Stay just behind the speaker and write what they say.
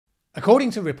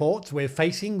According to reports, we're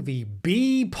facing the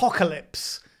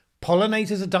beepocalypse.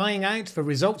 Pollinators are dying out, the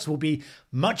results will be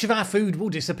much of our food will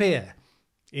disappear.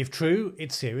 If true,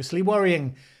 it's seriously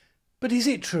worrying. But is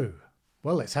it true?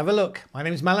 Well, let's have a look. My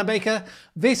name is Mallen Baker.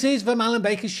 This is the Mallen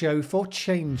Baker Show for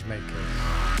Changemakers.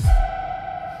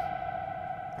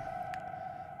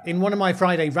 In one of my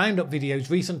Friday Roundup videos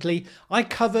recently, I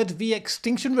covered the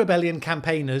Extinction Rebellion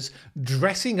campaigners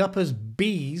dressing up as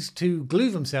bees to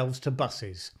glue themselves to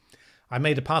buses. I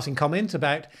made a passing comment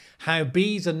about how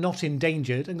bees are not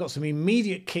endangered and got some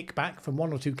immediate kickback from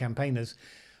one or two campaigners.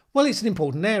 Well, it's an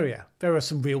important area. There are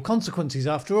some real consequences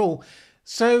after all.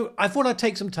 So I thought I'd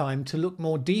take some time to look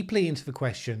more deeply into the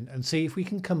question and see if we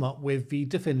can come up with the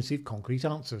definitive concrete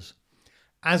answers.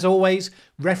 As always,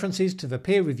 references to the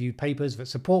peer-reviewed papers that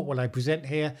support what I present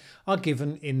here are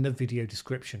given in the video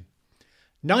description.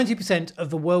 90% of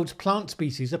the world's plant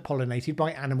species are pollinated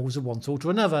by animals of one sort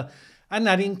or another, and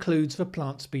that includes the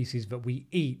plant species that we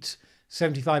eat.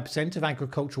 75% of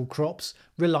agricultural crops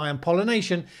rely on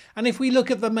pollination, and if we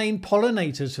look at the main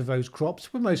pollinators for those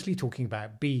crops, we're mostly talking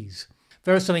about bees.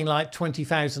 There are something like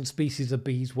 20,000 species of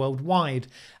bees worldwide,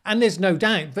 and there's no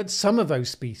doubt that some of those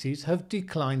species have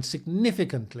declined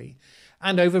significantly.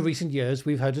 And over recent years,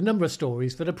 we've heard a number of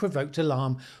stories that have provoked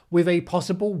alarm with a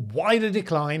possible wider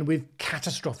decline with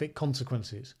catastrophic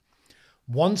consequences.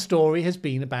 One story has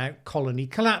been about colony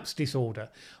collapse disorder,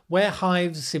 where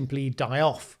hives simply die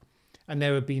off. And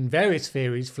there have been various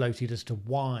theories floated as to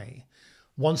why.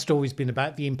 One story's been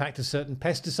about the impact of certain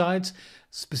pesticides,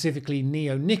 specifically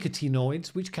neonicotinoids,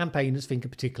 which campaigners think are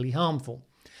particularly harmful.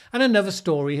 And another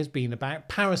story has been about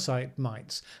parasite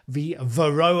mites, the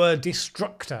Varroa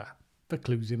destructor. The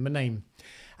clue's in the name.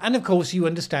 And of course you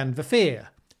understand the fear.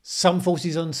 Some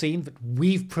forces unseen that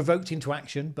we've provoked into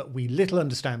action, but we little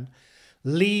understand,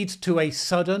 lead to a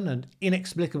sudden and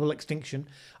inexplicable extinction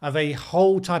of a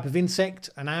whole type of insect,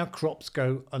 and our crops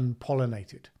go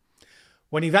unpollinated.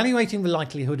 When evaluating the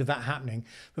likelihood of that happening,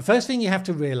 the first thing you have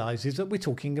to realise is that we're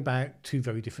talking about two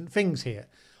very different things here.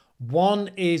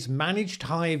 One is managed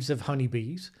hives of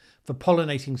honeybees, the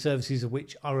pollinating services of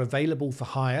which are available for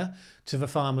hire to the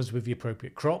farmers with the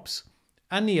appropriate crops,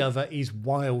 and the other is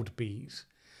wild bees.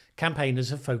 Campaigners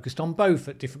have focused on both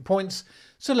at different points,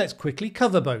 so let's quickly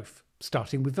cover both,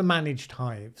 starting with the managed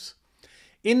hives.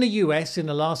 In the US, in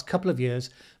the last couple of years,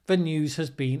 the news has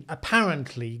been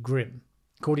apparently grim.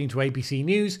 According to ABC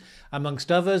News,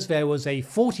 amongst others, there was a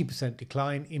 40%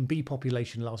 decline in bee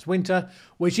population last winter,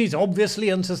 which is obviously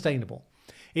unsustainable.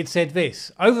 It said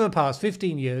this: over the past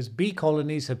 15 years, bee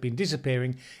colonies have been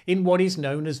disappearing in what is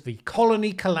known as the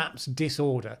colony collapse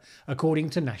disorder,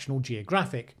 according to National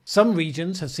Geographic. Some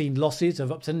regions have seen losses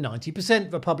of up to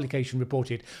 90%, the publication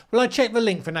reported. Well, I checked the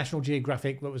link for National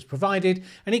Geographic that was provided,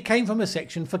 and it came from a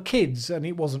section for kids, and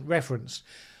it wasn't referenced.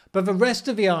 But the rest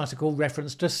of the article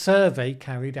referenced a survey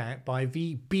carried out by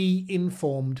the Bee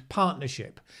Informed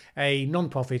Partnership, a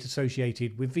non-profit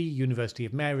associated with the University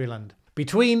of Maryland.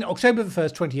 Between October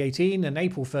 1st, 2018 and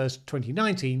April 1st,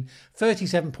 2019,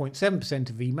 37.7%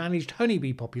 of the managed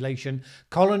honeybee population,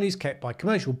 colonies kept by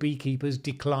commercial beekeepers,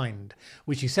 declined,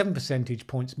 which is 7 percentage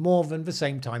points more than the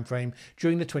same time frame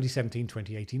during the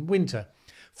 2017-2018 winter.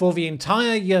 For the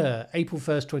entire year, April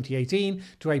 1st, 2018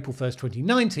 to April 1st,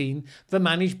 2019, the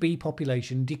managed bee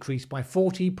population decreased by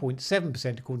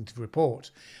 40.7% according to the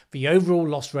report. The overall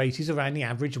loss rate is around the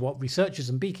average of what researchers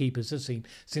and beekeepers have seen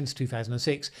since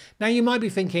 2006. Now you might be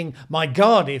thinking, my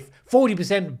God, if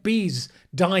 40% of bees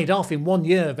died off in 1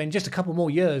 year, then just a couple more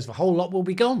years, the whole lot will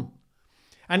be gone.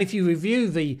 And if you review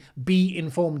the Bee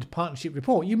Informed Partnership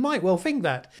report, you might well think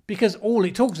that, because all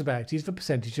it talks about is the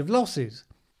percentage of losses.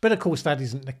 But of course that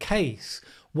isn't the case.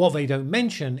 What they don't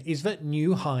mention is that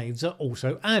new hives are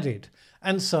also added,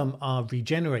 and some are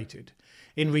regenerated.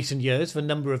 In recent years, the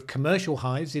number of commercial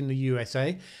hives in the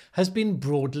USA has been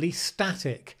broadly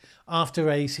static after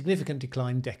a significant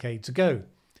decline decades ago.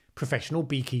 Professional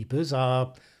beekeepers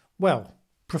are, well,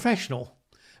 professional.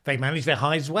 They manage their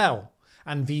hives well,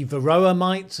 and the Varroa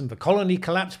mites and the colony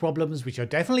collapse problems, which are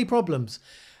definitely problems,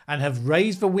 and have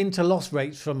raised the winter loss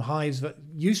rates from hives that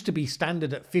used to be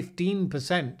standard at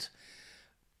 15%.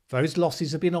 Those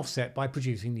losses have been offset by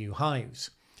producing new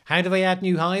hives. How do they add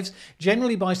new hives?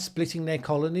 Generally by splitting their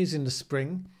colonies in the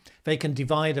spring. They can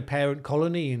divide a parent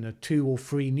colony into 2 or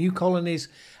 3 new colonies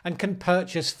and can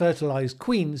purchase fertilised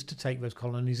queens to take those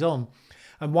colonies on.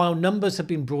 And while numbers have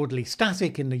been broadly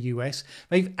static in the US,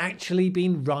 they've actually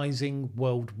been rising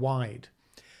worldwide.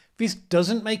 This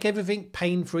doesn't make everything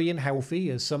pain-free and healthy,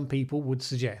 as some people would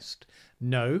suggest.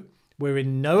 No, we're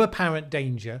in no apparent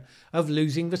danger of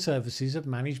losing the services of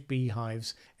managed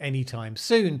beehives anytime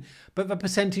soon, but the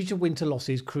percentage of winter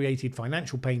losses created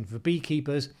financial pain for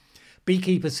beekeepers.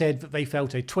 Beekeepers said that they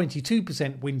felt a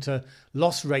 22% winter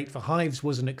loss rate for hives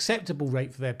was an acceptable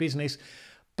rate for their business,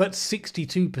 but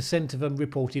 62% of them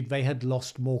reported they had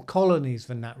lost more colonies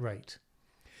than that rate.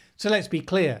 So let's be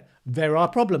clear, there are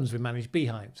problems with managed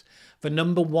beehives. The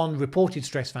number one reported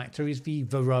stress factor is the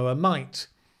Varroa Mite.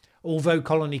 Although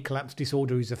colony collapse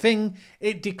disorder is a thing,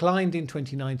 it declined in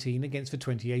 2019 against the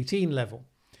 2018 level.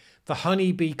 The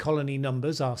honeybee colony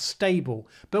numbers are stable,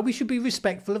 but we should be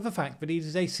respectful of the fact that it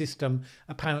is a system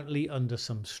apparently under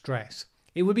some stress.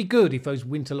 It would be good if those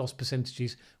winter loss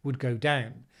percentages would go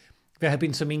down. There have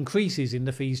been some increases in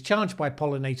the fees charged by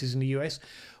pollinators in the US,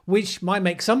 which might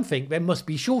make some think there must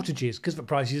be shortages because the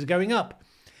prices are going up.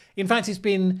 In fact, it's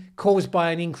been caused by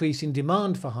an increase in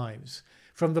demand for hives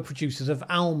from the producers of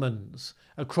almonds,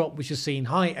 a crop which has seen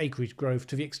high acreage growth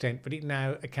to the extent that it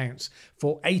now accounts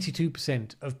for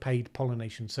 82% of paid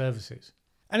pollination services.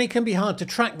 And it can be hard to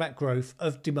track that growth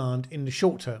of demand in the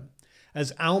short term,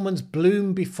 as almonds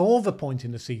bloom before the point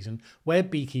in the season where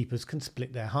beekeepers can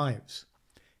split their hives.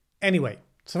 Anyway,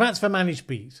 so that's for managed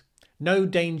bees. No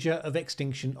danger of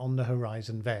extinction on the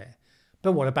horizon there.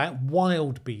 But what about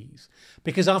wild bees?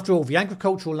 Because after all, the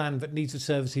agricultural land that needs the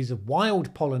services of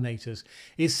wild pollinators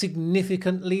is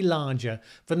significantly larger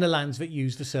than the lands that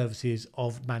use the services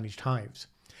of managed hives.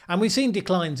 And we've seen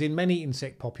declines in many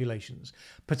insect populations,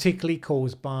 particularly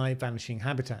caused by vanishing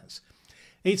habitats.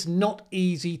 It's not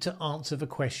easy to answer the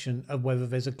question of whether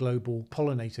there's a global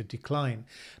pollinator decline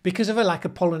because of a lack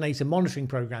of pollinator monitoring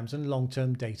programs and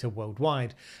long-term data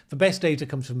worldwide. The best data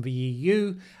comes from the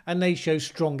EU and they show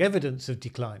strong evidence of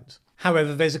declines.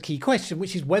 However, there's a key question,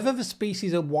 which is whether the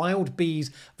species of wild bees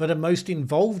that are most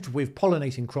involved with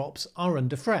pollinating crops are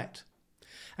under threat.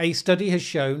 A study has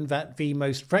shown that the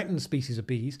most threatened species of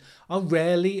bees are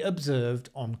rarely observed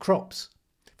on crops.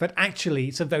 That actually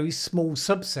it's a very small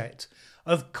subset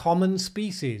of common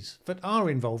species that are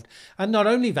involved. And not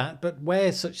only that, but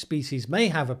where such species may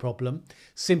have a problem,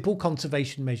 simple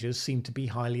conservation measures seem to be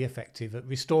highly effective at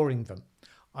restoring them.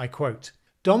 I quote,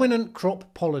 "Dominant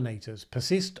crop pollinators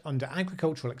persist under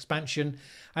agricultural expansion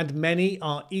and many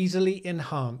are easily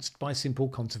enhanced by simple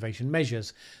conservation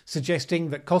measures, suggesting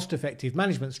that cost-effective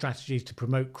management strategies to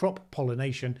promote crop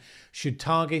pollination should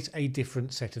target a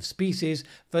different set of species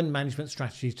than management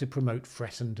strategies to promote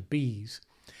threatened bees.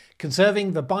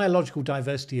 Conserving the biological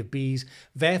diversity of bees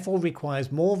therefore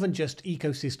requires more than just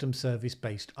ecosystem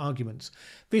service-based arguments."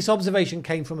 This observation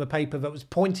came from a paper that was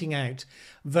pointing out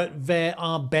that there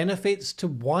are benefits to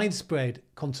widespread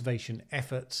conservation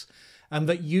efforts and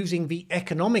that using the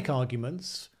economic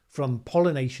arguments from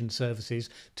pollination services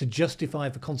to justify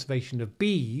the conservation of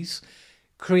bees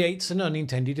creates an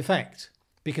unintended effect,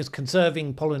 because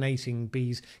conserving pollinating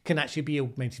bees can actually be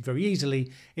implemented very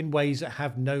easily in ways that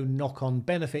have no knock-on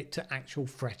benefit to actual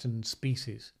threatened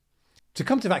species. To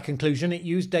come to that conclusion, it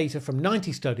used data from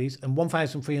 90 studies and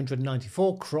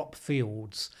 1,394 crop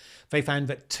fields. They found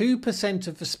that 2%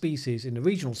 of the species in the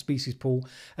regional species pool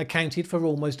accounted for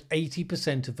almost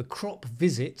 80% of the crop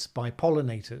visits by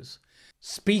pollinators.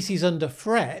 Species under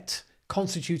threat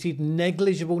constituted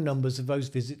negligible numbers of those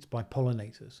visits by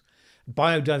pollinators.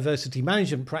 Biodiversity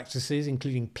management practices,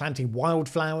 including planting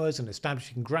wildflowers and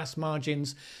establishing grass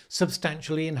margins,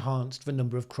 substantially enhanced the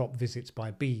number of crop visits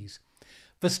by bees.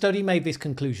 The study made this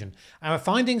conclusion: our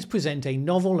findings present a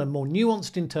novel and more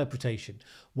nuanced interpretation.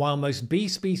 While most bee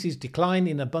species decline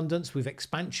in abundance with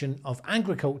expansion of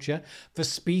agriculture, the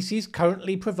species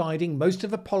currently providing most of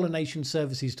the pollination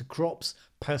services to crops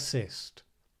persist.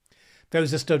 There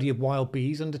was a study of wild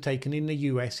bees undertaken in the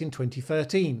US in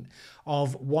 2013.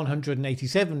 Of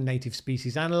 187 native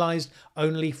species analysed,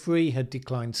 only 3 had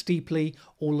declined steeply,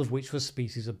 all of which were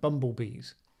species of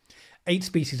bumblebees. 8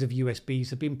 species of US bees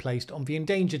have been placed on the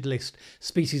endangered list,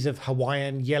 species of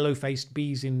Hawaiian yellow-faced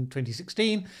bees in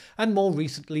 2016, and more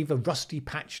recently the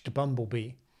rusty-patched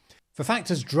bumblebee. The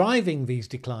factors driving these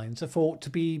declines are thought to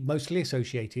be mostly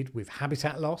associated with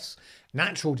habitat loss,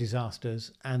 natural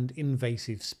disasters, and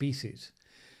invasive species.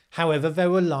 However, there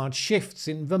were large shifts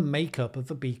in the makeup of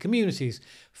the bee communities.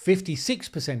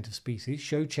 56% of species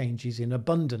show changes in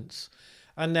abundance,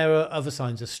 and there are other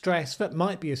signs of stress that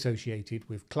might be associated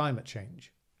with climate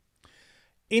change.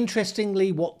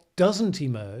 Interestingly, what doesn't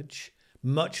emerge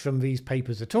much from these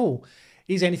papers at all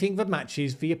is anything that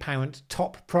matches the apparent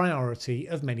top priority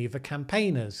of many of the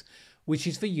campaigners, which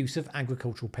is the use of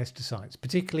agricultural pesticides,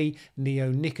 particularly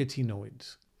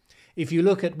neonicotinoids. If you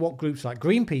look at what groups like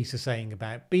Greenpeace are saying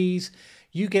about bees,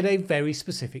 you get a very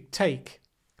specific take.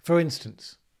 For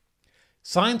instance,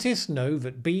 Scientists know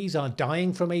that bees are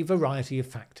dying from a variety of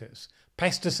factors: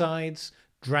 pesticides,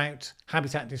 drought,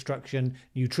 habitat destruction,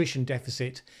 nutrition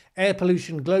deficit, air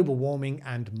pollution, global warming,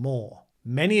 and more.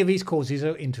 Many of these causes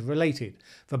are interrelated.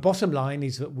 The bottom line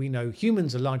is that we know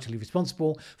humans are largely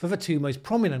responsible for the two most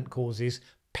prominent causes: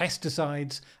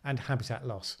 pesticides and habitat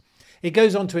loss. It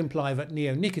goes on to imply that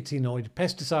neonicotinoid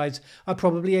pesticides are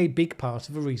probably a big part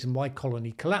of the reason why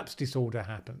colony collapse disorder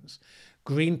happens.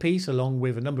 Greenpeace, along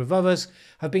with a number of others,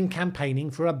 have been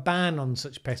campaigning for a ban on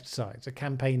such pesticides, a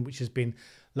campaign which has been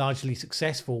largely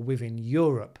successful within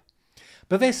Europe.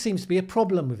 But there seems to be a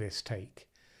problem with this take.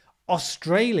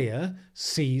 Australia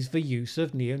sees the use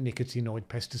of neonicotinoid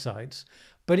pesticides,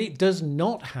 but it does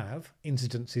not have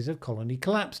incidences of colony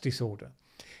collapse disorder.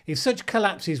 If such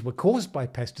collapses were caused by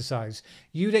pesticides,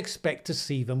 you'd expect to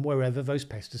see them wherever those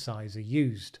pesticides are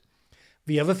used.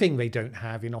 The other thing they don't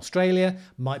have in Australia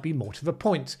might be more to the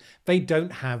point. They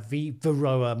don't have the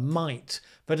Varroa Mite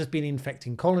that has been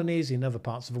infecting colonies in other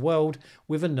parts of the world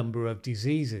with a number of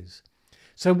diseases.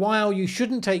 So while you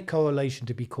shouldn't take correlation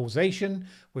to be causation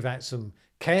without some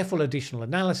careful additional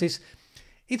analysis,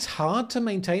 it's hard to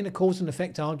maintain a cause and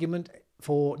effect argument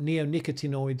for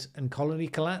neonicotinoids and colony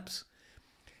collapse.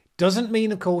 Doesn't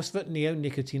mean, of course, that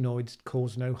neonicotinoids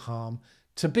cause no harm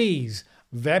to bees.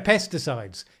 They're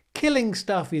pesticides. Killing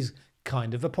stuff is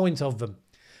kind of the point of them.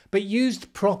 But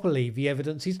used properly, the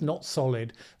evidence is not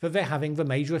solid that they're having the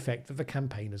major effect that the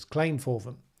campaigners claim for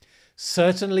them.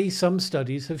 Certainly some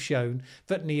studies have shown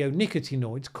that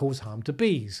neonicotinoids cause harm to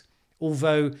bees,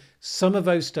 although some of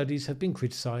those studies have been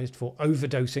criticised for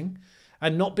overdosing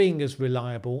and not being as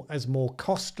reliable as more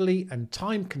costly and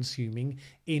time-consuming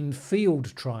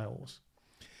in-field trials.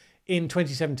 In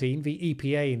 2017, the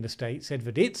EPA in the state said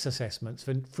that its assessments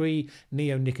for free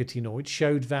neonicotinoids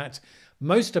showed that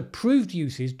most approved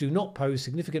uses do not pose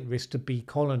significant risk to bee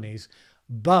colonies,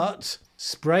 but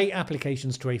spray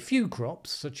applications to a few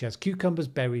crops, such as cucumbers,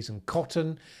 berries and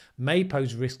cotton, may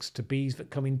pose risks to bees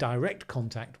that come in direct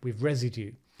contact with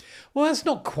residue. Well, that's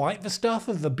not quite the stuff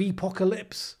of the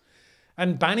beepocalypse.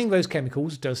 And banning those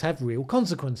chemicals does have real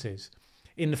consequences.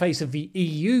 In the face of the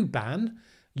EU ban,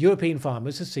 European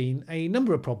farmers have seen a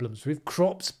number of problems with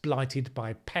crops blighted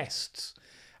by pests,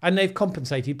 and they've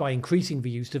compensated by increasing the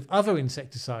use of other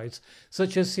insecticides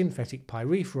such as synthetic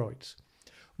pyrethroids.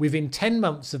 Within 10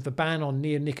 months of the ban on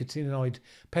neonicotinoid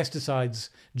pesticides,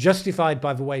 justified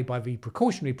by the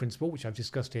precautionary principle, which I've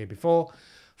discussed here before,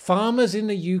 farmers in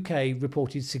the UK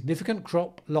reported significant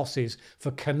crop losses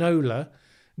for canola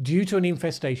due to an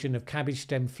infestation of cabbage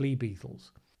stem flea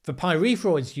beetles. The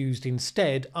pyrethroids used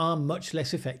instead are much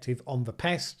less effective on the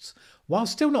pests, while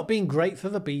still not being great for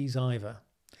the bees either.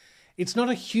 It's not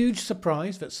a huge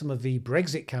surprise that some of the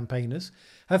Brexit campaigners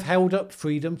have held up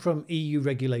freedom from EU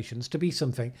regulations to be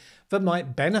something that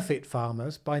might benefit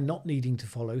farmers by not needing to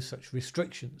follow such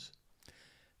restrictions.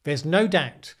 There's no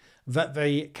doubt that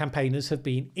the campaigners have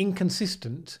been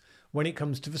inconsistent when it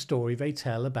comes to the story they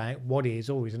tell about what is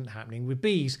or isn't happening with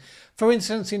bees. For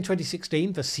instance, in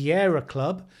 2016, the Sierra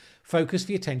Club focused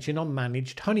the attention on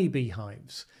managed honeybee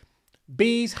hives.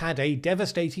 Bees had a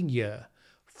devastating year.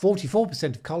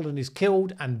 44% of colonies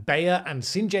killed, and Bayer and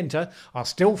Syngenta are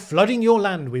still flooding your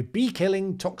land with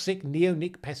bee-killing toxic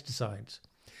neonic pesticides,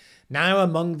 now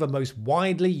among the most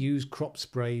widely used crop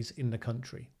sprays in the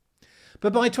country.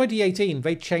 But by 2018,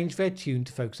 they changed their tune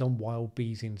to focus on wild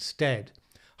bees instead.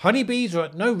 Honeybees are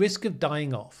at no risk of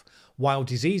dying off. While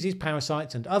diseases,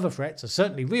 parasites and other threats are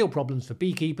certainly real problems for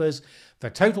beekeepers,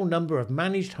 the total number of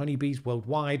managed honeybees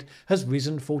worldwide has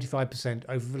risen 45%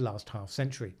 over the last half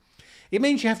century. It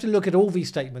means you have to look at all these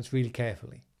statements really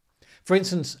carefully. For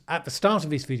instance, at the start of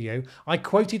this video, I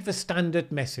quoted the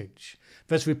standard message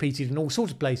that's repeated in all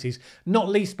sorts of places, not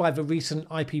least by the recent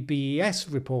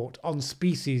IPBES report on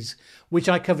species, which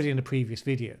I covered in a previous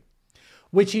video,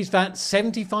 which is that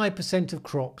 75% of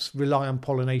crops rely on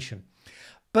pollination.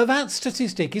 But that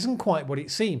statistic isn't quite what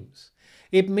it seems.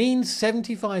 It means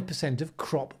 75% of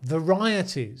crop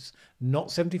varieties, not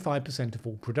 75% of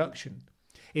all production.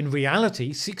 In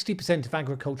reality, 60% of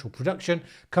agricultural production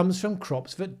comes from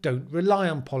crops that don't rely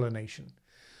on pollination.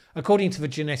 According to the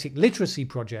Genetic Literacy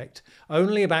Project,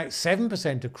 only about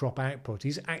 7% of crop output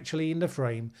is actually in the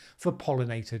frame for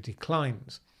pollinator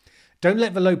declines. Don't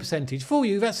let the low percentage fool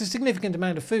you, that's a significant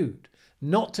amount of food,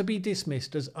 not to be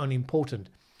dismissed as unimportant.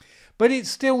 But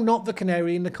it's still not the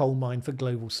canary in the coal mine for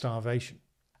global starvation.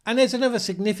 And there's another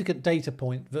significant data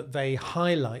point that they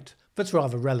highlight that's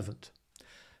rather relevant.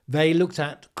 They looked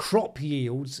at crop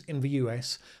yields in the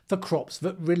US for crops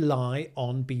that rely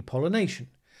on bee pollination,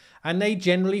 and they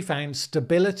generally found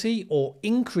stability or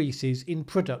increases in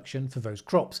production for those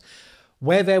crops.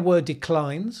 Where there were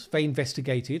declines, they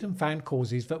investigated and found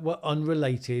causes that were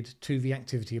unrelated to the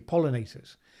activity of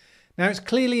pollinators. Now, it's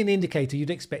clearly an indicator you'd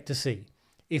expect to see.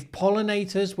 If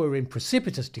pollinators were in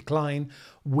precipitous decline,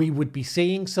 we would be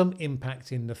seeing some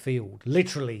impact in the field,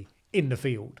 literally in the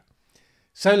field.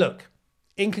 So look,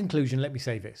 in conclusion, let me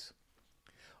say this.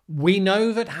 We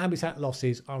know that habitat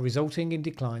losses are resulting in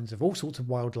declines of all sorts of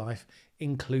wildlife,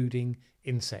 including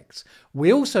insects.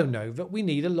 We also know that we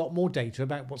need a lot more data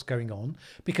about what's going on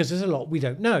because there's a lot we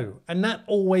don't know, and that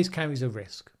always carries a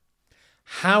risk.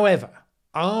 However,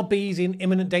 are bees in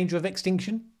imminent danger of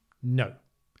extinction? No.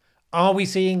 Are we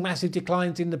seeing massive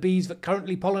declines in the bees that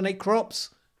currently pollinate crops?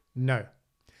 No.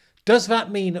 Does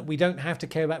that mean that we don't have to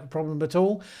care about the problem at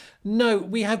all? No,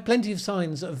 we have plenty of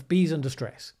signs of bees under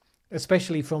stress,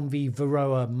 especially from the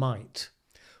Varroa Mite.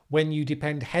 When you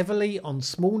depend heavily on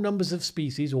small numbers of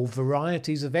species or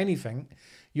varieties of anything,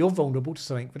 you're vulnerable to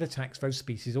something that attacks those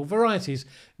species or varieties.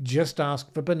 Just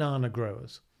ask the banana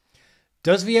growers.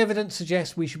 Does the evidence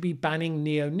suggest we should be banning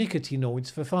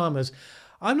neonicotinoids for farmers?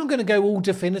 I'm not going to go all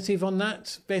definitive on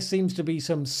that. There seems to be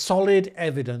some solid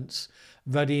evidence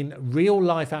that in real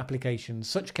life applications,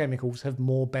 such chemicals have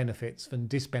more benefits than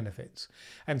disbenefits.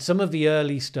 And some of the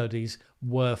early studies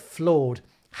were flawed.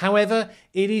 However,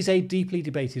 it is a deeply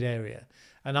debated area,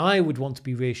 and I would want to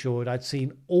be reassured I'd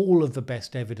seen all of the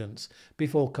best evidence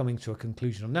before coming to a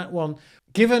conclusion on that one.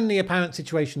 Given the apparent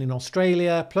situation in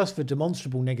Australia, plus the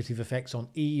demonstrable negative effects on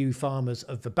EU farmers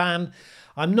of the ban,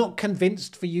 I'm not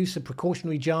convinced the use of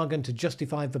precautionary jargon to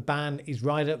justify the ban is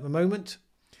right at the moment.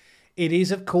 It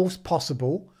is, of course,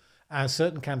 possible, as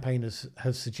certain campaigners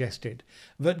have suggested,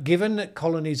 that given that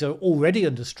colonies are already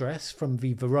under stress from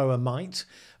the Varroa Mite,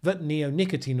 that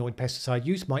neonicotinoid pesticide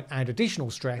use might add additional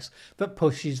stress that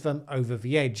pushes them over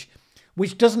the edge,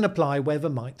 which doesn't apply where the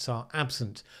mites are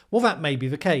absent. Well, that may be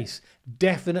the case.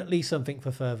 Definitely something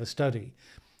for further study.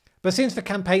 But since the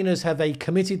campaigners have a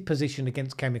committed position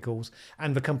against chemicals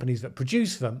and the companies that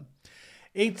produce them,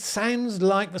 it sounds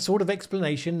like the sort of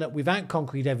explanation that without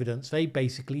concrete evidence they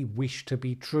basically wish to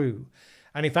be true.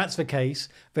 And if that's the case,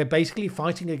 they're basically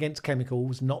fighting against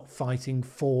chemicals, not fighting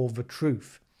for the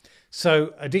truth.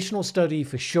 So additional study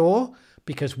for sure,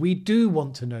 because we do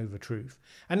want to know the truth.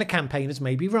 And the campaigners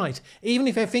may be right, even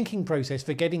if their thinking process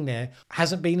for getting there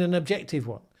hasn't been an objective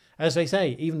one. As they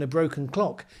say, even the broken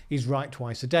clock is right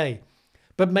twice a day.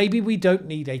 But maybe we don't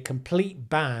need a complete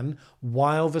ban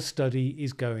while the study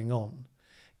is going on,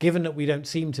 given that we don't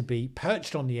seem to be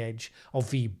perched on the edge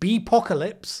of the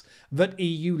beepocalypse that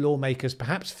EU lawmakers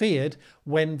perhaps feared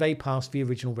when they passed the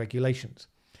original regulations.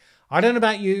 I don't know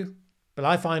about you, but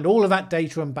I find all of that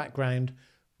data and background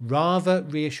rather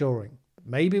reassuring.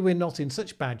 Maybe we're not in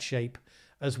such bad shape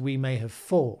as we may have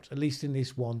thought, at least in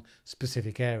this one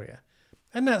specific area.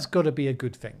 And that's got to be a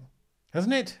good thing,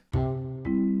 hasn't it?